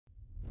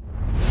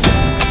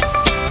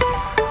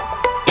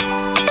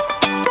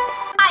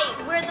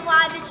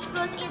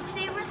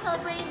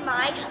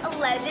my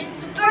 11th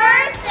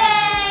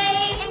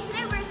birthday! And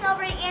today we're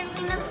celebrating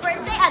Angelina's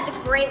birthday at the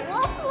Great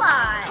Wolf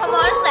Lodge. Come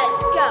on,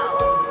 let's go.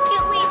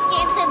 Can't wait to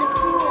get inside the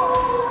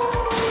pool.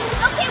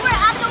 Okay, we're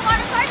at the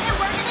water park and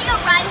we're gonna go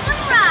ride some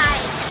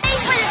rides.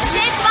 Wait for the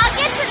big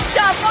bucket to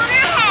jump on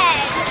our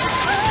head.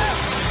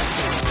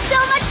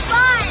 So much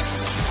fun!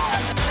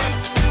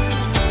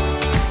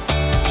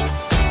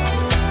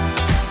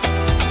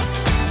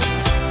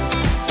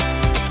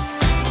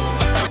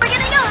 We're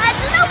gonna go head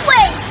to the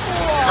wave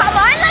pool. Come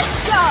on, let's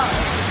go.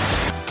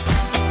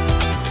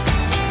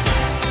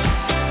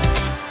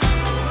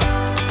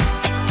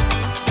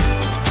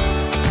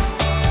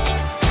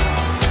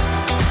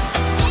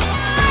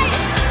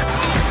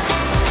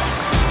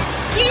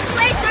 These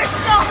waves are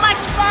so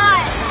much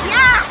fun.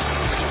 Yeah.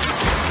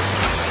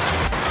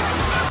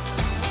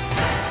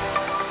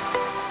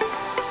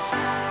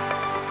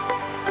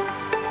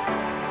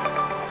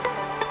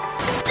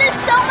 This is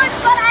so much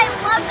fun. I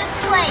love this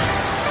place.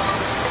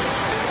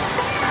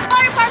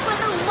 Water park was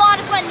a lot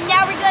of fun.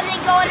 Now we're gonna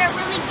go in a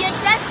really good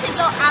dress to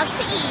go out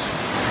to eat.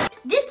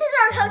 This is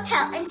our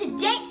hotel, and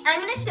today I'm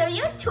gonna show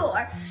you a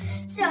tour.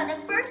 So the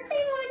first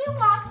thing when you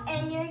walk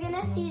in, you're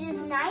gonna see this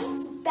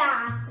nice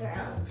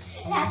bathroom.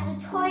 It has the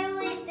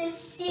toilet, the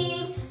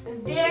sink,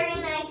 very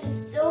nice, a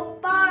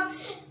soap bar.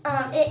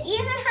 It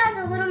even has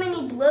a little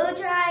mini blow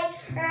dryer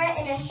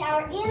and a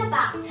shower and a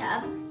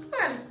bathtub.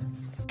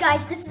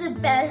 Guys, this is the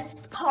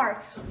best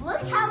part.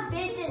 Look how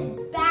big this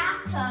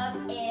bathtub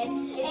is,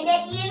 and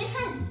it even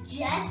has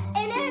jets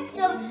in it.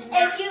 So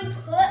if you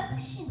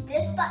push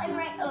this button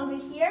right over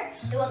here,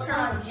 it will turn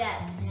on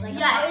jets. Like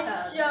that is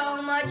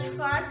so much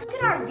fun. Look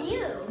at our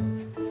view.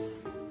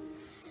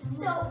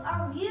 So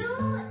our view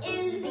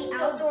is the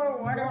outdoor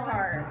water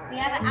park. We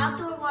have an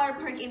outdoor water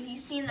park. If you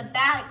see in the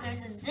back,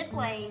 there's a zip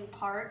line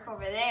park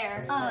over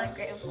there. Oh,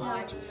 it's so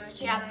much.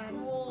 We have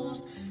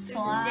pools. There's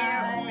a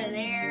dare over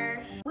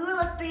there. We were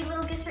left 3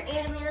 little gifts for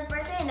Angelina's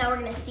birthday, and now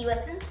we're gonna see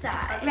what's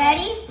inside. Okay.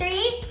 Ready?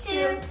 3,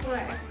 2, 1.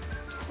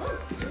 Ooh.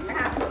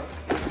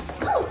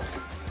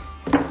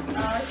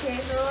 Oh,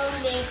 here's a little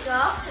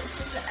makeup. This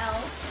is the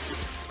elf.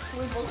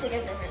 We both took a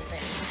different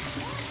thing.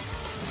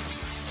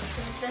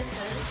 So this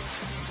is.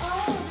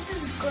 Oh, this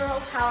is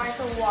girl power at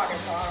the water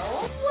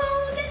bottle.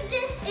 Whoa, look at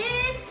this.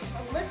 It's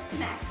a lip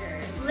smacker.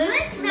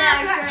 Lip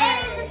smacker.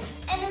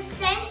 And the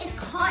scent is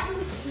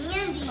cotton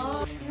candy.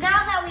 Oh.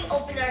 Now that we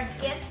opened our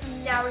gifts,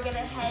 now we're gonna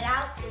head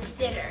out to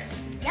dinner.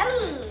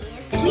 Yummy.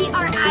 We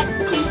are at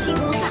sushi.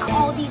 Look at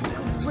all these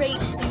great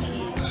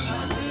sushis.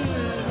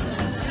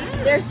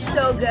 They're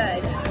so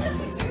good.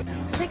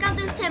 Check out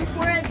this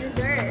tempura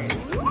dessert.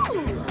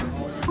 Ooh.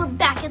 We're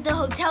back at the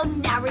hotel.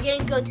 Now we're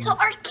gonna go to the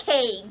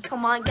arcade.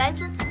 Come on, guys,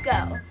 let's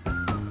go.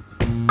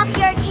 At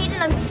the arcade,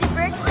 and I'm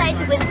super excited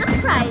to win some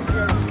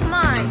prizes. Come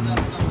on.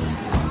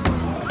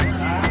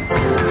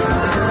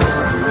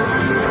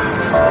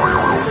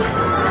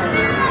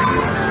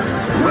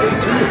 Way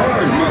too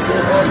hard,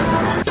 muscle.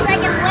 See if I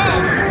can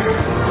win.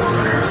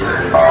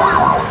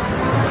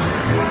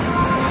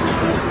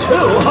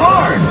 Too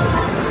hard.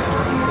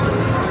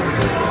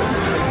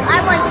 I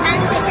won 10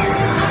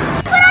 tickets.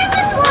 But I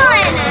just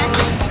won.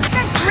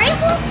 That's Great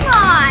Wolf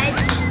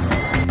Lodge.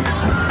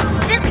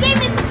 This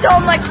game is so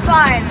much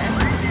fun.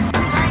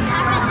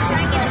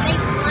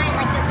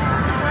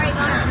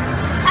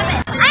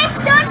 I'm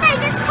so excited.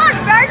 This is called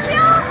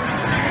virtual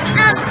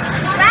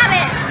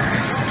rabbit.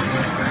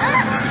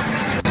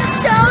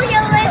 So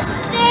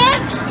realistic.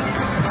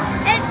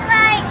 It's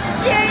like,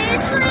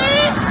 seriously?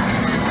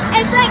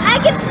 It's like I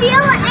can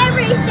feel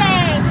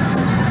everything.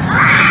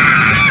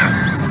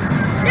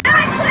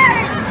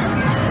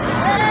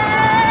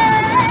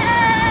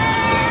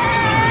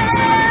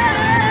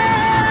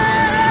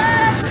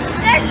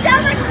 There's so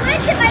much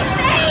wind in my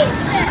face.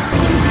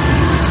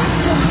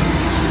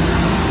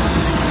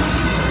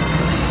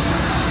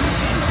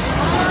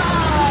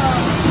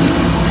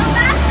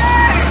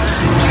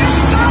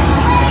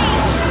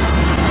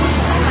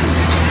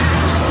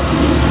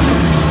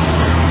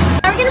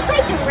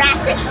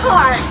 Jurassic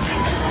Park.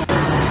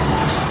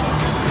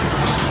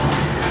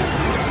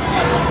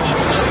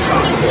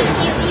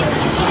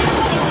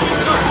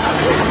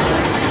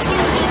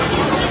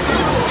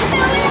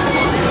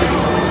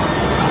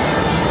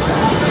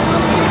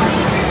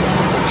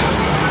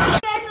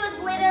 Okay, so it's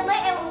late at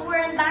night and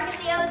we're back at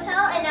the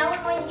hotel, and now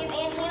we're going to give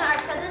Angelina our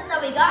presents that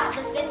we got at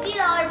the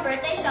 $50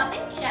 birthday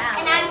shopping challenge.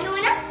 And I'm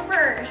going up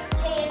first.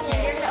 Hey,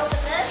 Angelina, you're gonna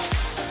open this.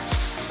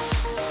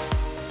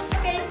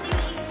 Okay, see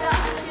what you got.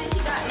 See what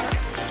she got you.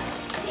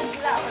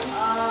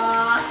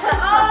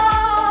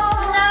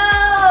 Snow!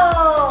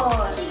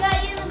 She got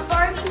you the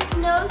Barbie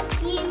snow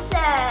ski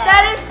set.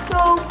 That is so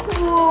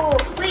cool.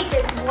 Wait,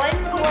 there's one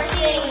more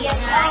thing. Yeah,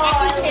 I got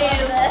you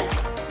 2.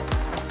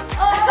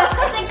 Oh,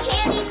 the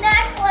candy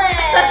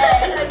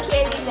necklace. A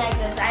candy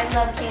necklace. I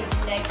love candy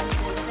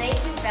necklaces. Thank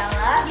you,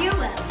 Bella. You're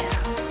welcome.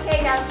 Okay,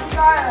 now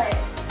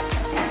Scarlett's.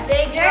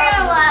 Okay. You're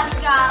gonna love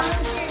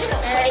Scarlett's.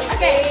 Okay,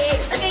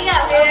 go.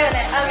 Open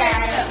it. Okay.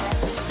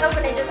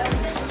 Open it. Just open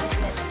it.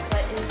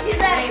 What is? Do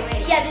that.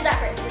 Wait. Yeah, do that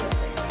first.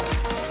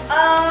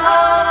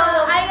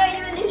 Oh,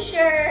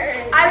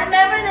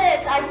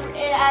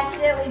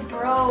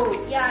 broke.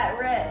 Yeah, it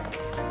ripped.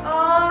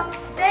 Oh,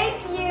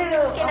 thank you.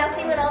 Okay, now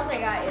see what else I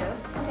got you.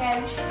 Okay,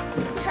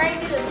 I'm trying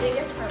to do the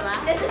biggest for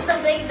last. This is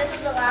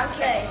the last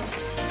thing.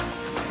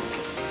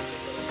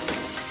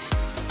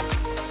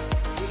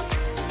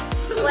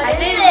 I've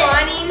been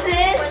wanting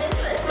this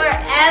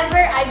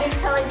forever. I've been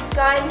telling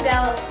Scott and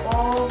Bella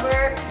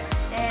over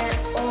and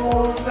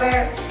over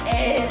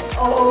and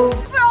over.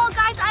 Overall,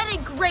 guys, I had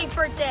a great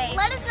birthday.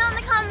 Let us know in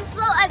the comments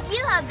below if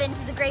you have been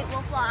to the Great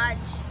Wolf Lodge.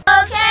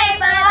 Okay,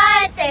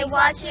 bye-bye. Thanks for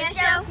watching our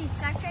show. Please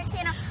subscribe to our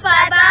channel.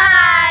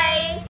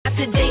 Bye-bye.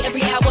 Today,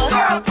 every hour.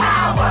 Girl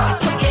power.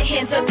 Put your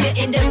hands up, you're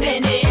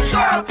independent.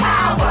 Girl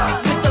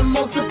power. With the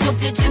multiple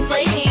digits,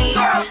 lady.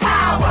 Girl